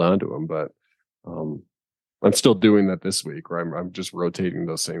I'll hold on to them. But I'm still doing that this week where I'm just rotating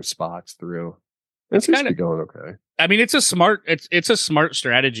those same spots through. It's kind of going okay. I mean, it's a smart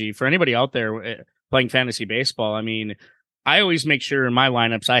strategy for anybody out there playing fantasy baseball. I mean, I always make sure in my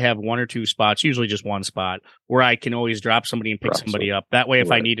lineups I have 1 or 2 spots, usually just 1 spot, where I can always drop somebody and pick somebody up. That way,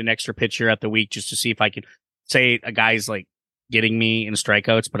 if I need an extra pitcher at the week, just to see if I can say a guy's like getting me in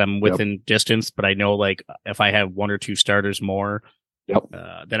strikeouts, but I'm within distance. But I know like if I have 1 or 2 starters more.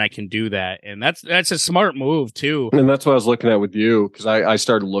 Then I can do that. And that's a smart move too. And that's what I was looking at with you, because I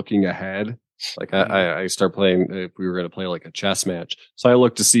started looking ahead. Like I start playing, if we were going to play like a chess match. So I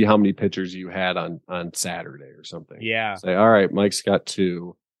looked to see how many pitchers you had on Saturday or something. Yeah. Say, all right, Mike's got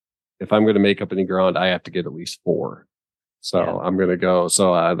 2. If I'm going to make up any ground, I have to get at least 4. So I'm going to go.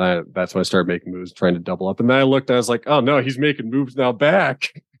 So that's when I started making moves, trying to double up. And then I was like, oh no, he's making moves now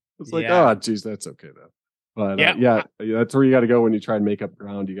back. It's like, oh geez, that's okay though. But that's where you got to go when you try and make up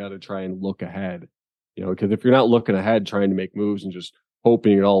ground. You got to try and look ahead, because if you're not looking ahead, trying to make moves and just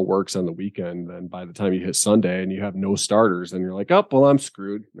hoping it all works on the weekend, then by the time you hit Sunday and you have no starters, then you're like, oh, well, I'm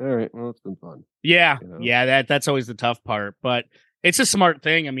screwed. All right, well, it's been fun. Yeah, that's always the tough part. But It's a smart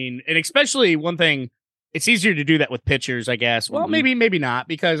thing. I mean, and especially one thing, it's easier to do that with pitchers, I guess. Well, maybe not,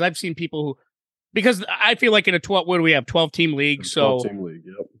 because I've seen people because I feel like in a 12, what do we have? 12-team league. So 12-team league,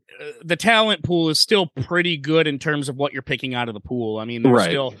 yep. The talent pool is still pretty good in terms of what you're picking out of the pool. I mean, there's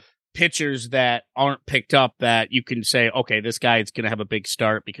still pitchers that aren't picked up that you can say, okay, this guy is going to have a big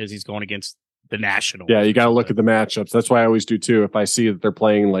start because he's going against the Nationals. Yeah, you got to look at the matchups. That's why I always do too. If I see that they're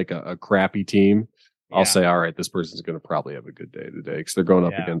playing like a crappy team, I'll say, all right, this person's going to probably have a good day today because they're going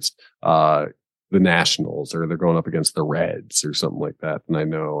up against the Nationals or they're going up against the Reds or something like that. And I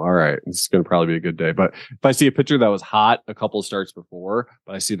know, all right, this is going to probably be a good day. But if I see a pitcher that was hot a couple of starts before,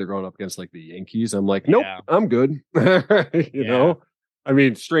 but I see they're going up against like the Yankees, I'm like, nope, I'm good. you know, I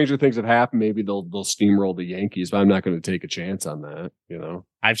mean, stranger things have happened. Maybe they'll steamroll the Yankees, but I'm not going to take a chance on that. You know,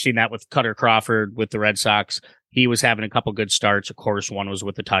 I've seen that with Cutter Crawford with the Red Sox. He was having a couple good starts. Of course, one was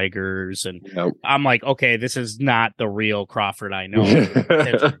with the Tigers, and I'm like, okay, this is not the real Crawford I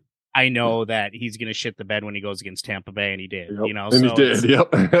know. I know that he's going to shit the bed when he goes against Tampa Bay, and he did. You know, and he did.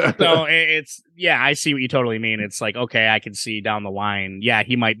 So it's I see what you totally mean. It's like, okay, I can see down the line. Yeah,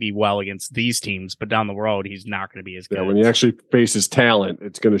 he might be well against these teams, but down the road, he's not going to be as good. Yeah, when you actually face his talent,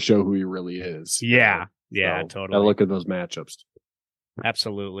 it's going to show who he really is. Yeah, so, totally. I look at those matchups.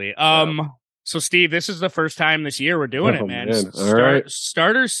 Absolutely. So, Steve, this is the first time this year we're doing it, man. All right.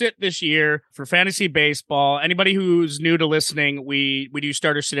 Starter sit this year for fantasy baseball. Anybody who's new to listening, we do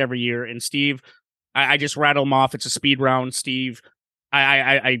starter sit every year. And Steve, I just rattle him off. It's a speed round. Steve,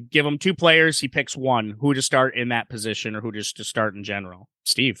 I give him two players. He picks one, who to start in that position or who just to start in general.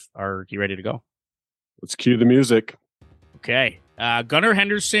 Steve, are you ready to go? Let's cue the music. Okay. Gunnar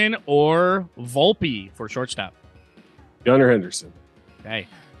Henderson or Volpe for shortstop? Gunnar Henderson. Okay.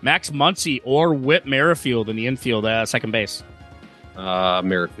 Max Muncy or Whit Merrifield in the infield, second base?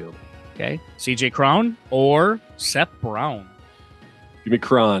 Merrifield. Okay. CJ Cron or Seth Brown? Give me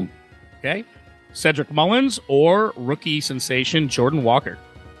Cron. Okay. Cedric Mullins or rookie sensation Jordan Walker?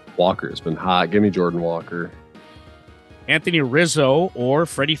 Walker has been hot. Give me Jordan Walker. Anthony Rizzo or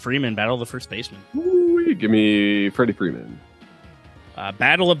Freddie Freeman, battle of the first baseman? Ooh, give me Freddie Freeman.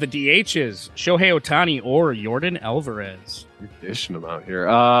 Battle of the DHs, Shohei Ohtani or Jordan Alvarez? You're dishing them out here.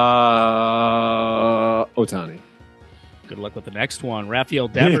 Ohtani. Good luck with the next one. Rafael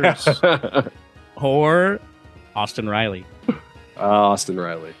Devers or Austin Riley? Austin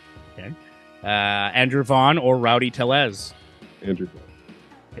Riley. Okay. Andrew Vaughn or Rowdy Tellez? Andrew Vaughn.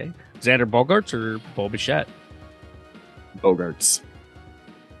 Okay. Xander Bogaerts or Bo Bichette? Bogaerts.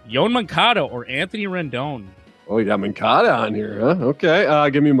 Yoan Moncada or Anthony Rendon? Oh, you got Moncada on here, huh? Okay.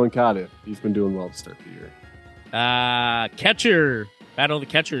 Give me Moncada. He's been doing well to start the year. Catcher. Battle of the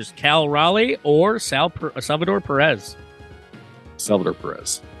catchers. Cal Raleigh or Salvador Perez? Salvador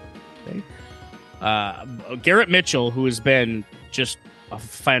Perez. Okay. Garrett Mitchell, who has been just a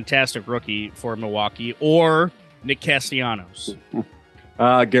fantastic rookie for Milwaukee, or Nick Castellanos?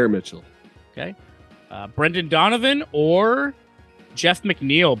 Garrett Mitchell. Okay. Brendan Donovan or Jeff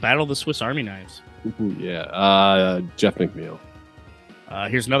McNeil? Battle of the Swiss Army Knives. Jeff McNeil.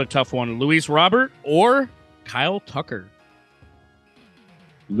 Here's another tough one. Luis Robert or Kyle Tucker?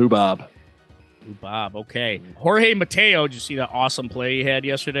 Lou Bob. Okay. Jorge Mateo, did you see that awesome play he had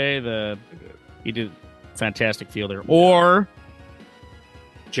yesterday? He did fantastic fielder. Or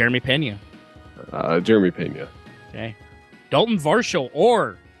Jeremy Pena? Jeremy Pena. Okay. Dalton Varsho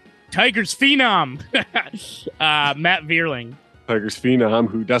or Tigers phenom Matt Vierling? Tigers phenom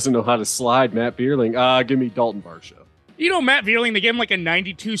who doesn't know how to slide, Matt Vierling. Give me Dalton Varsho. You know, Matt Vierling, they gave him like a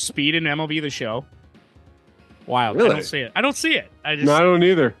 92 speed in MLB The Show. Wow. Really? I don't see it. I don't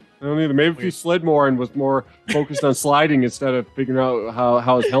either. Maybe if he slid more and was more focused on sliding instead of figuring out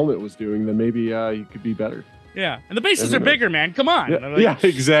how his helmet was doing, then maybe he could be better. Yeah. And the bases are bigger, man. Come on. Yeah,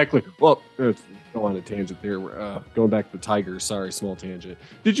 exactly. Well, go on a tangent there. Going back to the Tigers. Sorry, small tangent.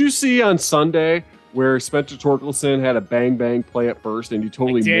 Did you see on Sunday where Spencer Torkelson had a bang play at first and he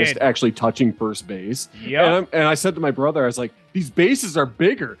totally missed actually touching first base? Yeah. And I said to my brother, I was like, these bases are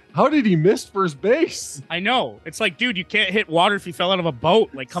bigger. How did he miss first base? I know. It's like, dude, you can't hit water if you fell out of a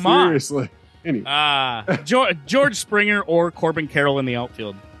boat. Like, come Seriously. on. Anyway. George Springer or Corbin Carroll in the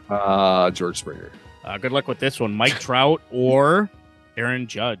outfield? George Springer. Good luck with this one. Mike Trout or Aaron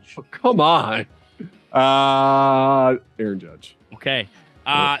Judge? Oh, come on. Aaron Judge. Okay.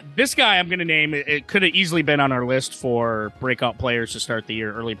 This guy I'm going to name, it could have easily been on our list for breakout players to start the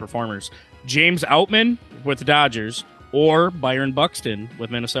year, early performers. James Outman with the Dodgers or Byron Buxton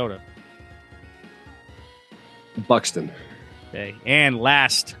with Minnesota? Buxton. Okay. And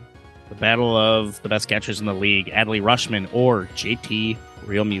last, the battle of the best catchers in the league, Adley Rutschman or JT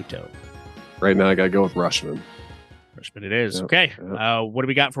Realmuto? Right now, I got to go with Rutschman. Freshman it is. Yep, Okay. yep. What do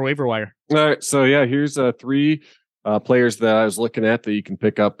we got for waiver wire? All right. So, here's 3 players that I was looking at that you can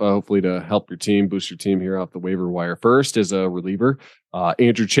pick up, hopefully to help your team, boost your team here off the waiver wire. First is a reliever,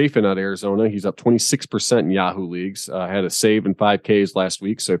 Andrew Chafin out of Arizona. He's up 26% in Yahoo leagues. Had a save in 5Ks last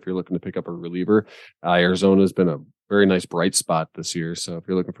week. So if you're looking to pick up a reliever, Arizona has been a very nice bright spot this year. So if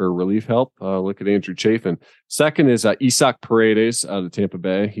you're looking for a relief help, look at Andrew Chafin. Second is Isaac Paredes out of Tampa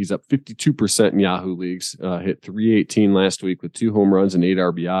Bay. He's up 52% in Yahoo leagues. Hit 318 last week with 2 home runs and 8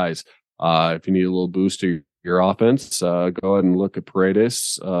 RBIs. If you need a little boost to your offense, go ahead and look at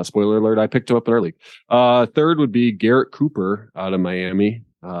Paredes. Spoiler alert, I picked him up in our league. Third would be Garrett Cooper out of Miami.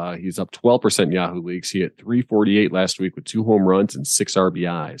 He's up 12% in Yahoo leagues. He hit 348 last week with 2 home runs and 6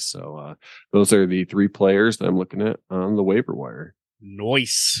 RBIs. So those are the 3 players that I'm looking at on the waiver wire.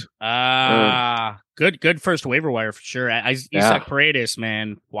 Nice. Good first waiver wire for sure. Isaac Paredes,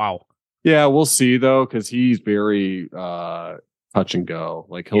 man. Wow. Yeah, we'll see though, because he's very touch and go.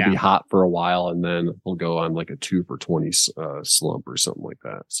 Like he'll be hot for a while and then he'll go on like a 2 for 20 slump or something like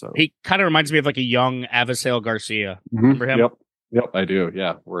that. So he kind of reminds me of like a young Avisail Garcia. Remember him? Yep, I do.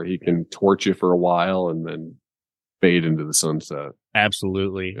 Yeah, where he can torch you for a while and then fade into the sunset.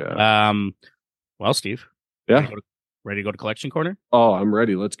 Absolutely. Yeah. Well, Steve. Yeah. Ready to go to collection corner? Oh, I'm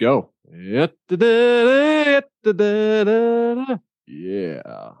ready. Let's go. Yeah. Up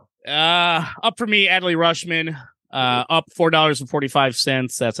for me, Adley Rushman. Up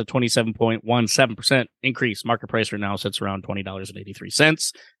 $4.45. That's a 27.17% increase. Market price right now sits around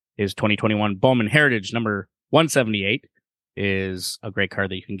 $20.83. His 2021 Bowman Heritage number 178 is a great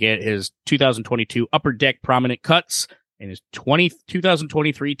card that you can get. His 2022 Upper Deck Prominent Cuts and his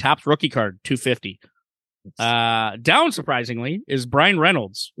 2023 Topps Rookie Card 250. Down surprisingly is Brian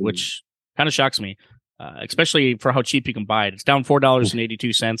Reynolds, which kind of shocks me, especially for how cheap you can buy it. It's down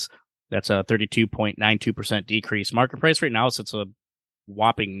 $4.82. That's a 32.92% decrease. Market price right now sits a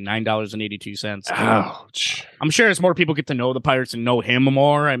whopping $9.82. Ouch. I'm sure as more people get to know the Pirates and know him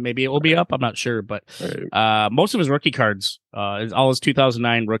more, and maybe it will be up. I'm not sure, but most of his rookie cards, all his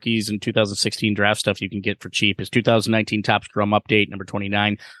 2009 rookies and 2016 draft stuff you can get for cheap. His 2019 Topps Chrome Update number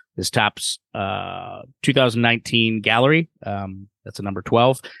 29, his Topps 2019 Gallery, that's a number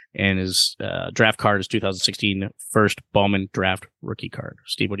 12, and his draft card is 2016 First Bowman Draft Rookie Card.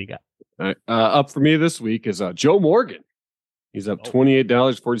 Steve, what do you got? All right. Up for me this week is Joe Morgan. He's up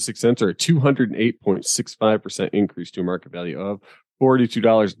 $28.46, or a 208.65% increase to a market value of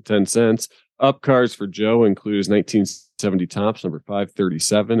 $42.10. Up cards for Joe include his 1970 Topps number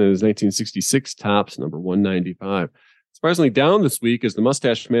 537 and his 1966 Topps number 195. Surprisingly down this week is the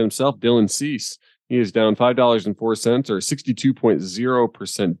mustache man himself, Dylan Cease. He is down $5.04, or a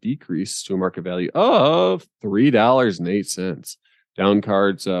 62.0% decrease to a market value of $3.08. Down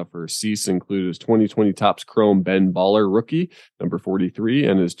cards for Cease include his 2020 Topps Chrome Ben Baller rookie, number 43,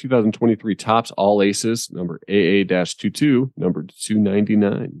 and his 2023 Topps All Aces, number AA-22, number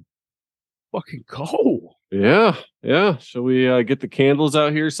 299. Fucking go. Yeah. Shall we get the candles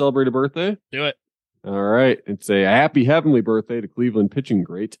out here, celebrate a birthday? Do it. All right. It's a happy heavenly birthday to Cleveland pitching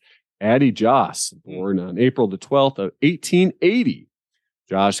great Addie Joss, born on April the 12th of 1880.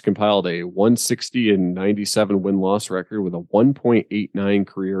 Josh compiled a 160-97 win-loss record with a 1.89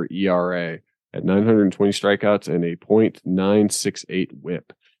 career ERA at 920 strikeouts and a .968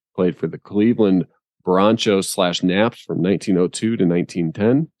 whip. Played for the Cleveland Bronchos / Naps from 1902 to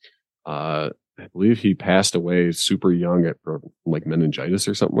 1910. I believe he passed away super young from like meningitis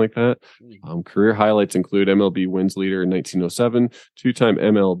or something like that. Career highlights include MLB wins leader in 1907, 2-time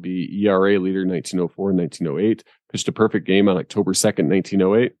MLB ERA leader in 1904 and 1908, pitched a perfect game on October 2nd,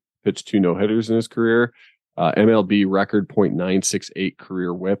 1908, pitched 2 no-hitters in his career, MLB record .968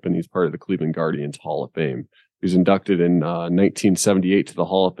 career whip, and he's part of the Cleveland Guardians Hall of Fame. He was inducted in 1978 to the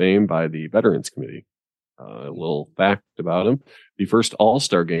Hall of Fame by the Veterans Committee. A little fact about him. The first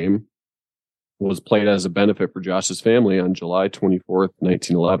All-Star game was played as a benefit for Josh's family on July 24th,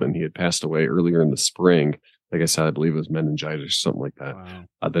 1911. He had passed away earlier in the spring. Like I said, I believe it was meningitis or something like that. Wow.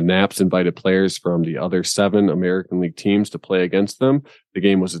 The Naps invited players from the other 7 American League teams to play against them. The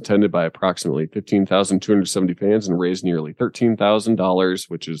game was attended by approximately 15,270 fans and raised nearly $13,000,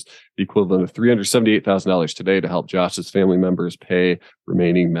 which is the equivalent of $378,000 today to help Josh's family members pay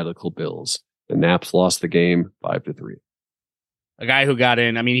remaining medical bills. The Naps lost the game 5-3. A guy who got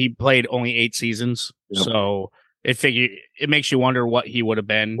in, I mean, he played only 8 seasons, so it makes you wonder what he would have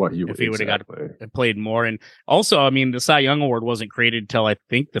been if he would have played more. And also, I mean, the Cy Young Award wasn't created till I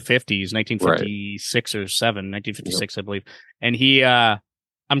think the 50s, 1956 or 1956, I believe. And he,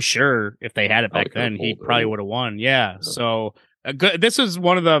 I'm sure if they had it back then, he probably would have won. Yeah. So this is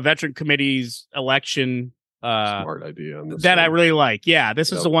one of the veteran committee's election Smart idea on this that one. I really like. Yeah,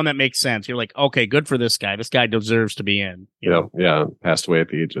 this is the one that makes sense. You're like, okay, good for this guy. This guy deserves to be in. Yeah. Passed away at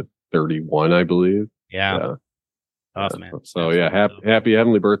the age of 31, I believe. Yeah. Tough, man. So happy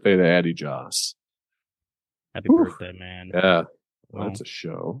heavenly birthday to Addie Joss. Happy birthday, man. Yeah. Well, that's a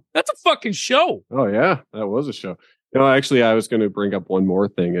show. That's a fucking show. Oh yeah, that was a show. Actually, I was going to bring up one more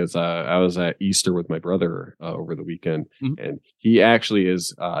thing. Is I was at Easter with my brother over the weekend, and he actually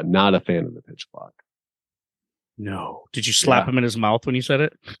is not a fan of the pitch clock. No. Did you slap him in his mouth when you said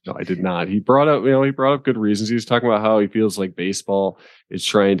it? No, I did not. He brought up good reasons. He was talking about how he feels like baseball is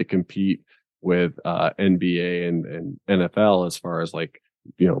trying to compete with NBA and NFL as far as like,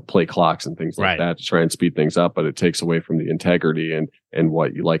 play clocks and things like that to try and speed things up, but it takes away from the integrity and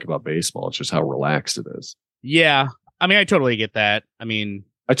what you like about baseball. It's just how relaxed it is. Yeah. I mean, I totally get that. I mean,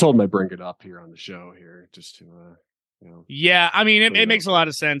 I told him I'd bring it up here on the show here just to, Yeah. I mean, it makes a lot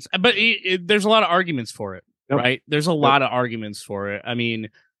of sense, but there's a lot of arguments for it, right? There's a lot of arguments for it. I mean,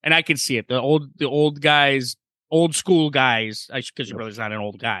 and I can see it. The old guys, old school guys, because your brother's not an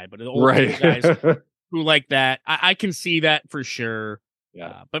old guy, but the old school guys who like that. I can see that for sure.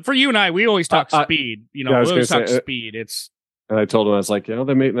 Yeah, but for you and I, we always talk speed. We always talk speed. And I told him, I was like,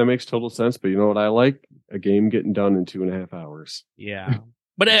 that makes total sense. But you know what I like? A game getting done in 2.5 hours. Yeah.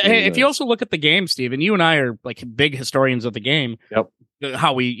 But hey, if you also look at the game, Steven, you and I are like big historians of the game. Yep.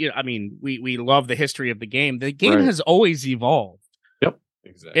 How we love the history of the game. The game has always evolved. Yep.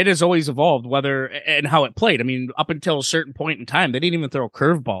 Exactly. It has always evolved, whether and how it played. I mean, up until a certain point in time, they didn't even throw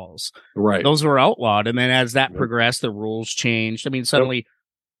curveballs. Right. Those were outlawed. And then as that progressed, the rules changed. I mean, suddenly,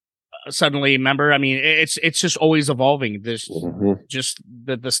 remember, I mean, it's just always evolving. This just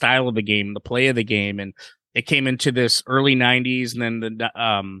the style of the game, the play of the game. And it came into this early 90s, and then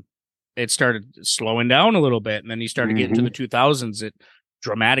it started slowing down a little bit. And then you started getting to the 2000s. It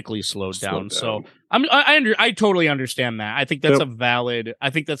dramatically slowed down. So I totally understand that. I think that's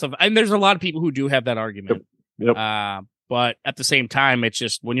and there's a lot of people who do have that argument. But at the same time, it's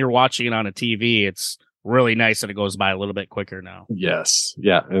just when you're watching it on a TV, it's really nice that it goes by a little bit quicker now. Yes.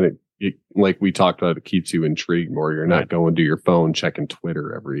 Yeah. And it, like we talked about, it keeps you intrigued more. You're not going to your phone checking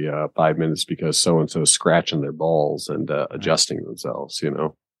Twitter every 5 minutes because so-and-so is scratching their balls and adjusting themselves,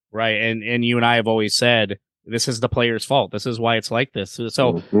 Right. And you and I have always said, this is the player's fault. This is why it's like this.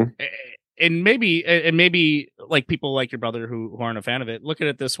 So, and maybe like people like your brother who aren't a fan of it, look at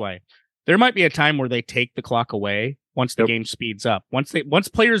it this way. There might be a time where they take the clock away once the game speeds up. Once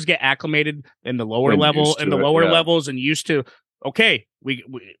players get acclimated in the lower level and the lower levels and used to, okay, we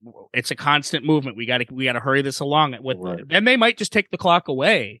it's a constant movement. We got to hurry this along with and they might just take the clock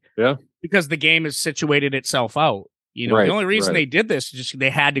away. Yeah. Because the game has situated itself out. The only reason they did this is just they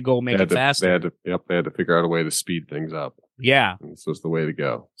had to go make it faster. They had to figure out a way to speed things up. Yeah. And this was the way to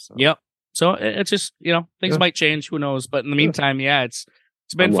go. So. Yep. So it's just, things might change. Who knows? But in the meantime, it's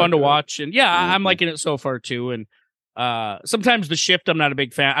been fun to watch. And I'm liking it so far too. And sometimes the shift, I'm not a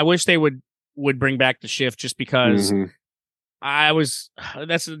big fan. I wish they would bring back the shift just because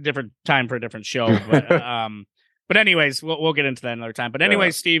that's a different time for a different show. But anyways, we'll get into that another time. But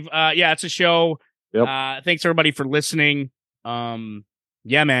anyways, Steve, it's a show. Yep. Thanks everybody for listening. Man.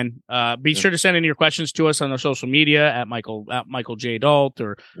 Be sure to send in your questions to us on our social media at Michael J. Dalt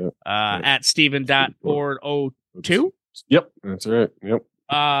or at Steven.Ford02. Yep, that's right. Yep.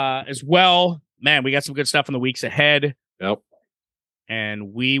 As well, man, we got some good stuff in the weeks ahead. Yep.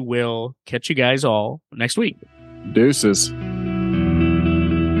 And we will catch you guys all next week. Deuces.